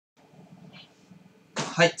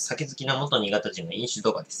はい、酒好きな元新潟人の飲酒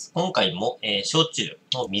動画です。今回も、焼酎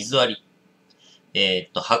の水割り、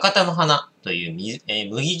博多の花という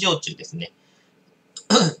麦焼酎ですね。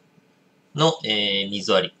の、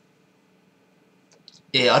水割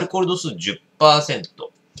り。アルコール度数 10%。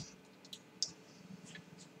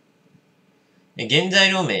原材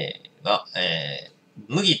料名が、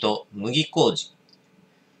麦と麦麹。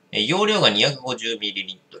容量が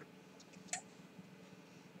 250ml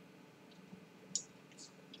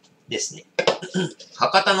ですね。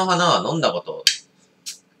博多の花は飲んだこと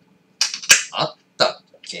あったっ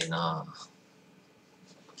けな。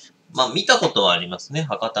まあ見たことはありますね、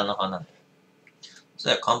博多の花ね。そ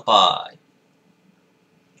れでは乾杯。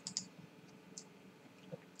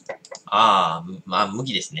まあ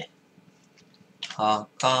麦ですね。博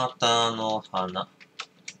多の花。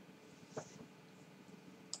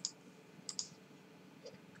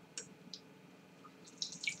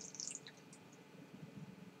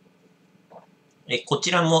こ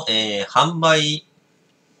ちらも、販売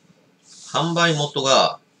元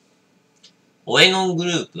が、オエノング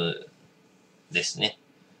ループですね。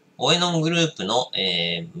オエノングループの、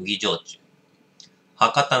麦焼酎。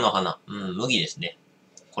博多の花。麦ですね。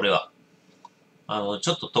これは。ちょっ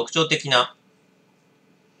と特徴的な、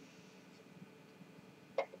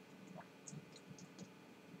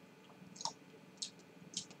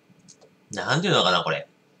なんていうのかな、これ。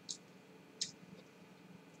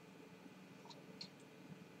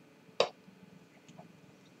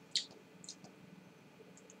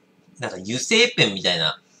なんか油性ペンみたい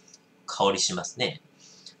な香りしますね。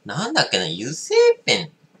なんだっけな、油性ペ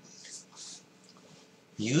ン。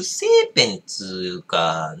油性ペンつう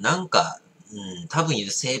か、なんか、多分油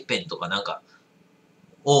性ペンとかなんか、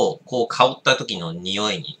をこう香った時の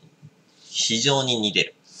匂いに非常に似て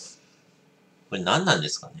る。これ何なんで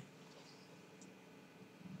すかね。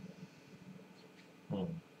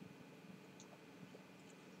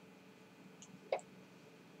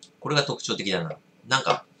これが特徴的だな。なん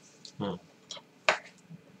か、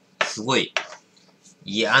すごい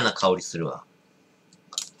嫌な香りするわ。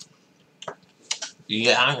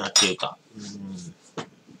嫌なっていうか、う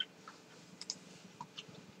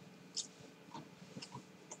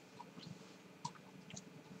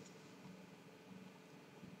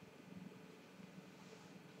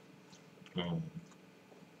ん。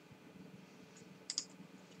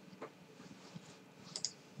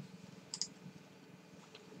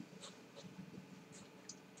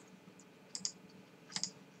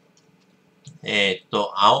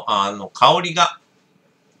香りが、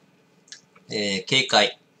軽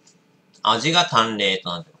快。味が淡麗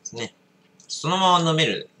となってますね。そのまま飲め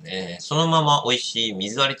る、そのまま美味しい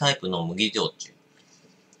水割りタイプの麦焼酎。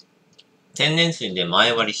天然水で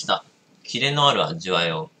前割りした、キレのある味わい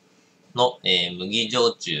の、麦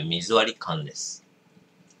焼酎水割り缶です。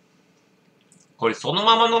これその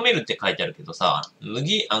まま飲めるって書いてあるけどさ、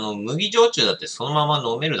麦焼酎だってそのまま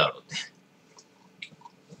飲めるだろうって。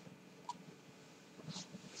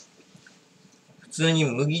普通に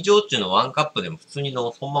麦焼酎のワンカップでも普通に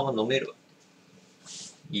そのまま飲めるわ。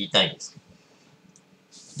言いたいんですけ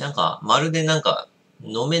ど。なんか、まるでなんか、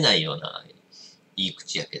飲めないような言い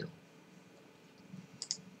口やけど。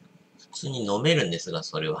普通に飲めるんですが、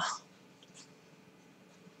それは。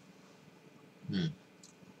うん。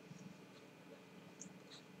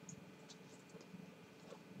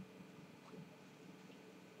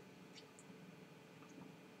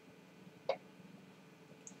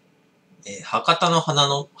博多の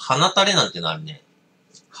花タレなんてのあるね。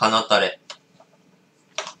花タレ。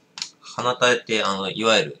花タレって、い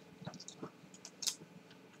わゆる、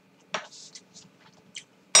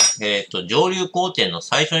蒸留工程の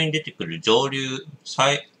最初に出てくる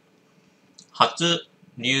初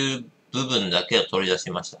流部分だけを取り出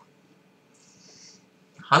しました。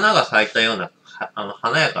花が咲いたような、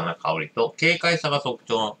華やかな香りと軽快さが特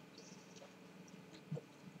徴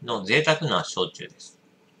の贅沢な焼酎です。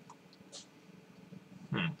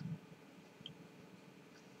うん。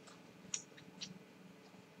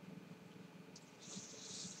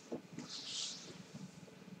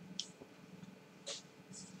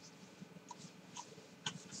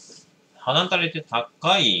花タレって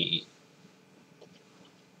高い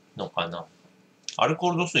のかな。アルコ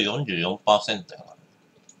ール度数 44% やか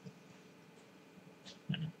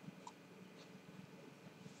ら。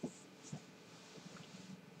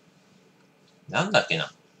なんだっけ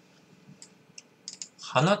な。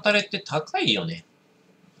花タレって高いよね。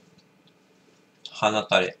花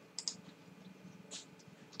タレ。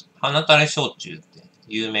花タレ焼酎って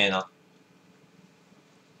有名な。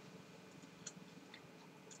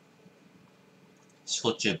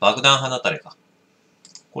焼酎、爆弾花タレか。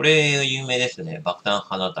これ有名ですね。爆弾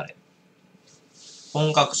花垂れ。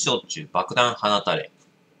本格焼酎、爆弾花垂れ。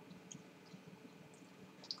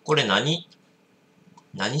これ何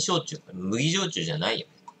焼酎？麦焼酎じゃないよ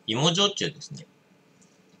ね。芋焼酎ですね。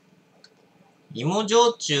芋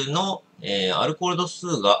焼酎の、アルコール度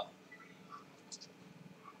数が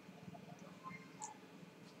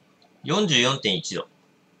 44.1 度。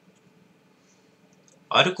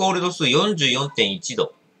アルコール度数 44.1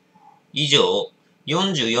 度以上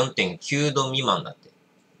 44.9 度未満だって。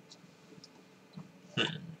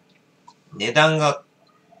値段が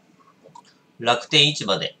楽天市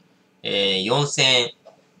場で、4000円。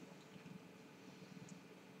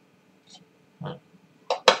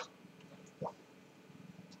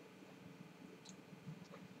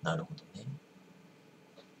なるほどね。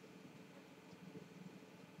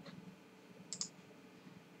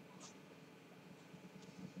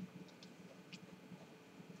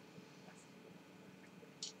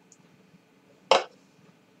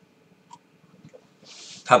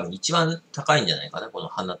多分一番高いんじゃないかな、この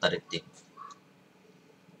花垂れって。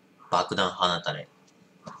爆弾花垂れ。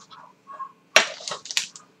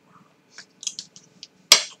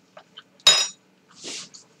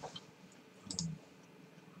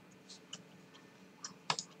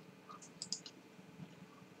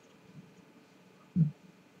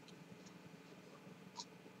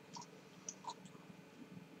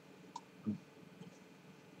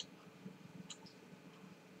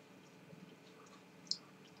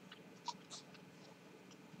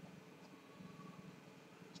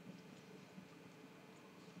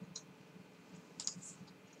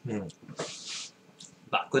うん。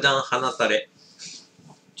爆弾花垂れ。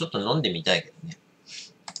ちょっと飲んでみたいけどね。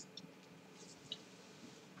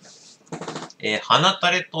花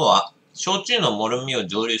垂れとは、焼酎のもろみを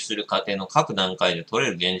蒸留する過程の各段階で取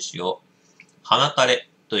れる原子を花垂れ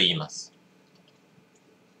と言います。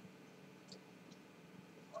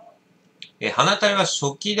花垂れは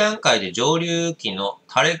初期段階で蒸留機の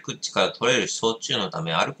垂れ口から取れる焼酎のた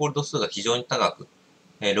め、アルコール度数が非常に高く、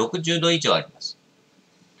60度以上あります。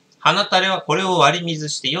花垂れはこれを割り水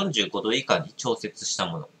して45度以下に調節した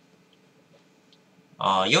もの。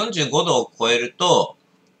45度を超えると、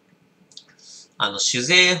酒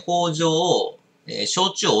税法上、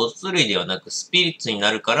焼酎をおつ類ではなくスピリッツに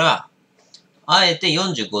なるから、あえて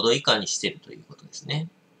45度以下にしているということですね。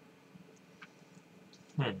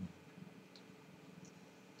うん。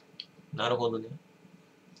なるほどね。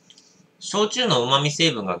焼酎の旨味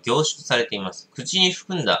成分が凝縮されています。口に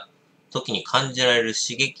含んだ時に感じられる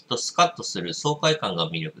刺激とスカッとする爽快感が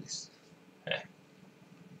魅力です。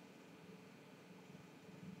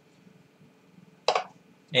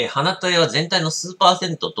花垂れは全体の数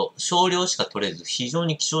%と少量しか取れず非常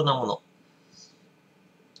に希少なもの。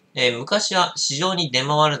昔は市場に出回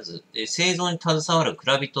らず、製造に携わる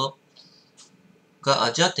蔵人が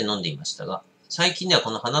味わって飲んでいましたが、最近では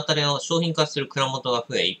この花垂れを商品化する蔵元が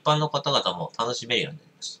増え、一般の方々も楽しめるようになり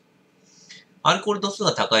ました。アルコール度数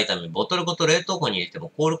が高いため、ボトルごと冷凍庫に入れても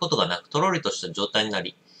凍ることがなく、とろりとした状態にな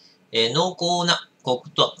り、濃厚なコク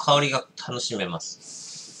と香りが楽しめま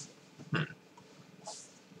す。うん。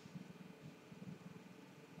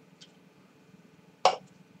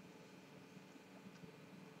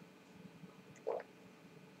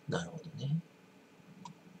なるほどね。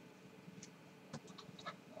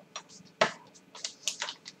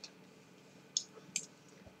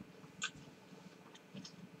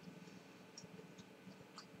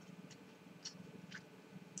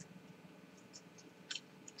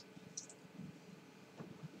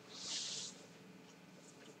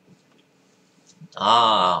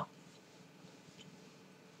ああ。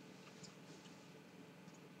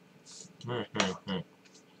うん、うん、うん。っ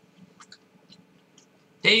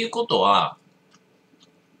ていうことは、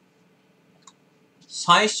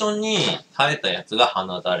最初に垂れたやつが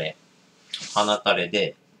花垂れ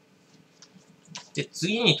で、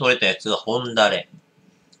次に取れたやつが本垂れ。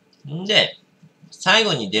んで、最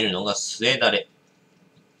後に出るのが末垂れ。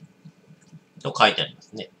と書いてありま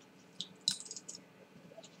すね。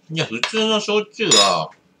じゃあ普通の焼酎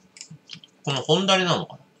は、この本垂れなの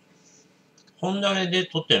かな？本垂れで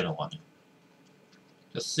取ってるのか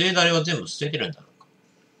な？末垂れは全部捨ててるんだろうか。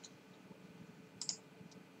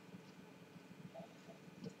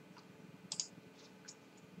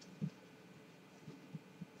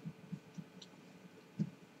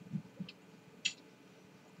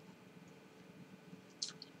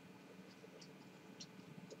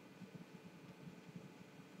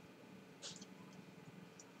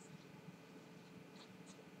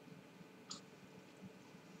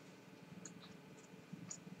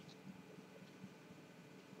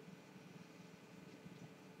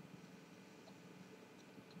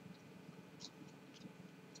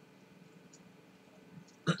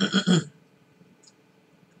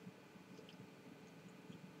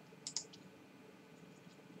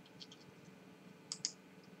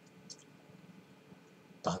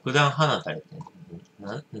爆弾放たれてんの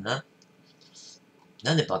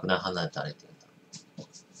なんで爆弾放たれてんだ。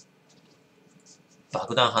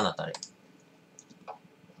爆弾放たれ。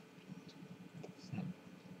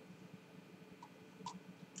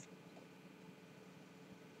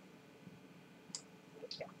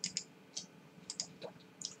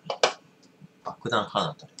爆弾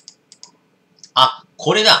放たれ。あ、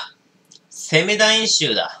これだ。攻め弾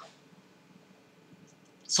臭だ。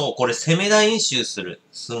そう、これ攻め弾臭する。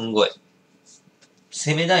すんごい。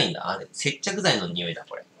攻め弾だ。あれ、接着剤の匂いだ、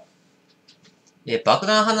これ。爆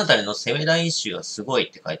弾放たれの攻め弾臭はすごい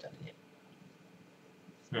って書いてあるね。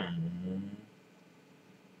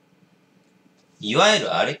いわゆ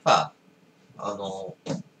るあれか。バー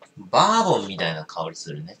ボンみたいな香り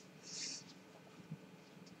するね。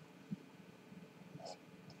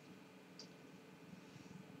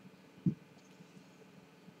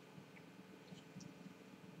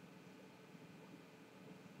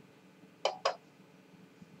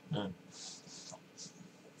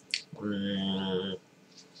うん。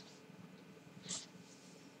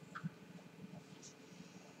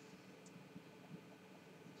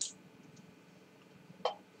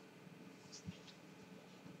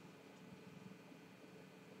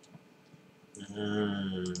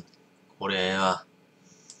これは、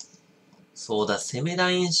そうだ、攻め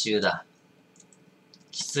弾演習だ。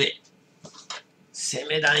きつい。攻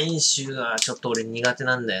め弾演習はちょっと俺苦手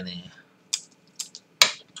なんだよね。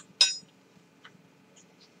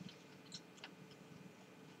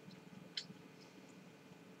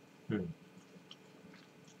うん。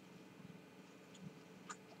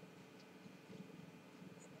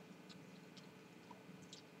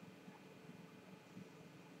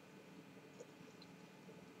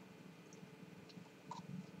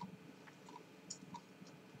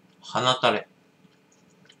放たれ。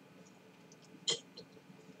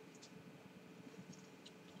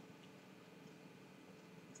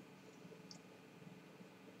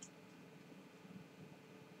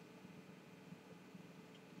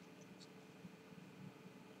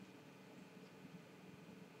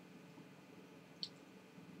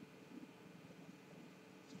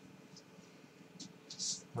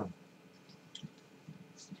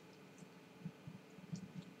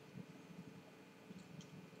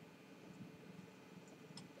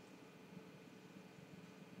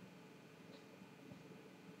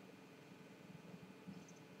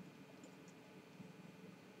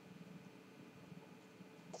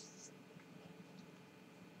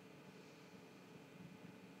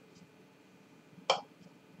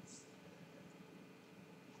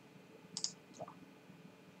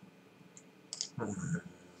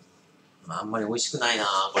あんまり美味しくないな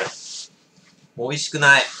これ。美味しく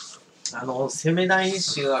ない。攻め弾演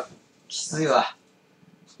習はきついわ。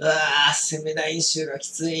攻め弾演習がき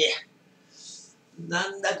つい。な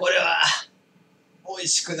んだこれは。美味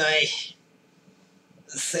しくない。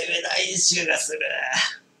攻め弾演習がする。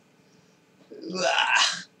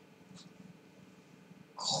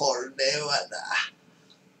これは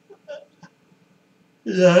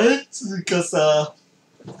なんつうかさ。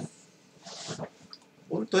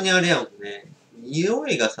本当にあれやもんね。匂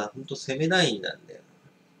いがさ、ほんと攻めないんなんだよ。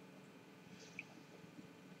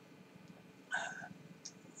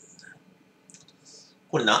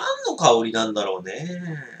これ何の香りなんだろう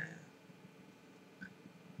ね。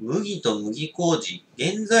麦と麦麹。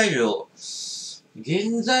原材料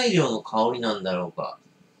の香りなんだろうか。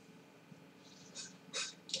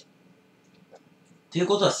っていう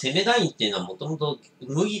ことは、攻めダインっていうのはもともと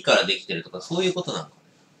麦からできてるとかそういうことなのかね。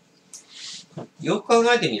よく考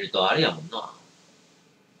えてみるとあれやもんな。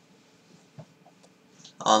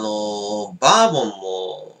バーボン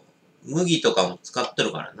も麦とかも使って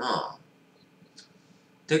るからな。っ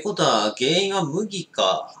てことは、原因は麦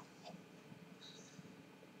か。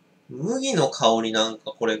麦の香りなん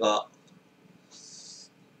かこれが、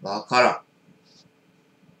わから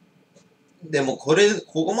ん。でもこ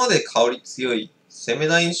こまで香り強い、セメ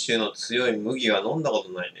ダイン臭の強い麦は飲んだこと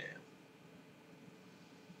ないね。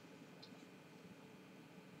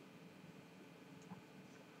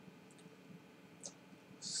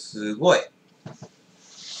すごい。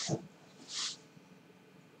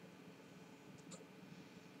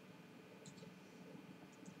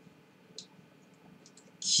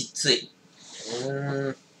きつい。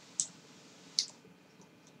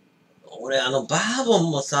俺バーボ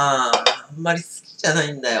ンもさ、あんまり好きじゃな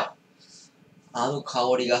いんだよ。香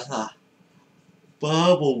りがさ。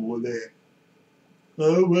バーボンもね、あん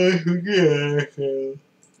まり好きじゃないから。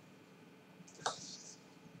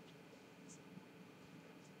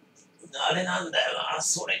あれなんだよな。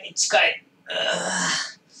それに近い。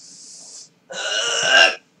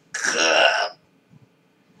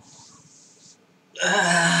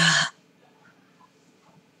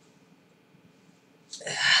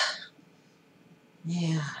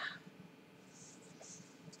いや。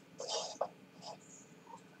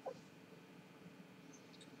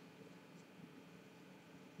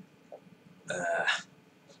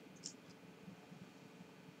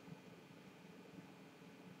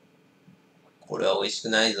これは美味しく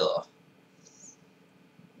ないぞ。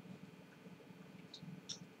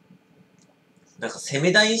なんか攻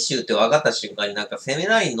めライン臭って分かった瞬間になんか攻め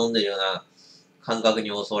ライン飲んでるような感覚に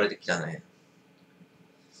襲われてきたね。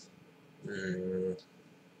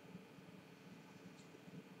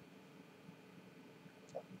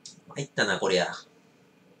参ったな、こりゃ。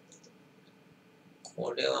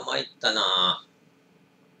これは参ったな。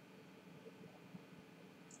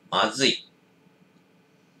まずい。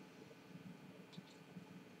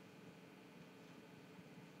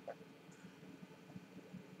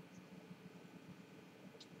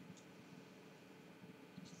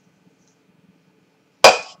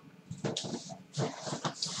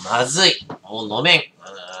まずい。もう飲めん。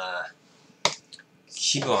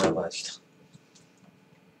気分悪くなってきた。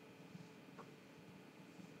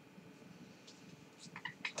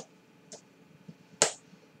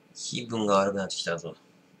気分が悪くなってきたぞ。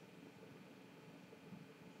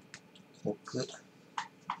コク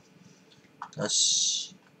な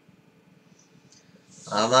し。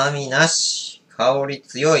甘みなし。香り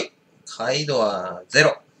強い。解度は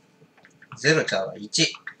0。0ちゃうわ、1。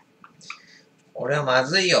これはま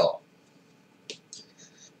ずいよ。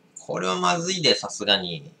これはまずいで、さすが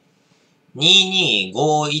に。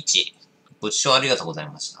2251。ご視聴ありがとうござい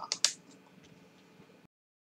ました。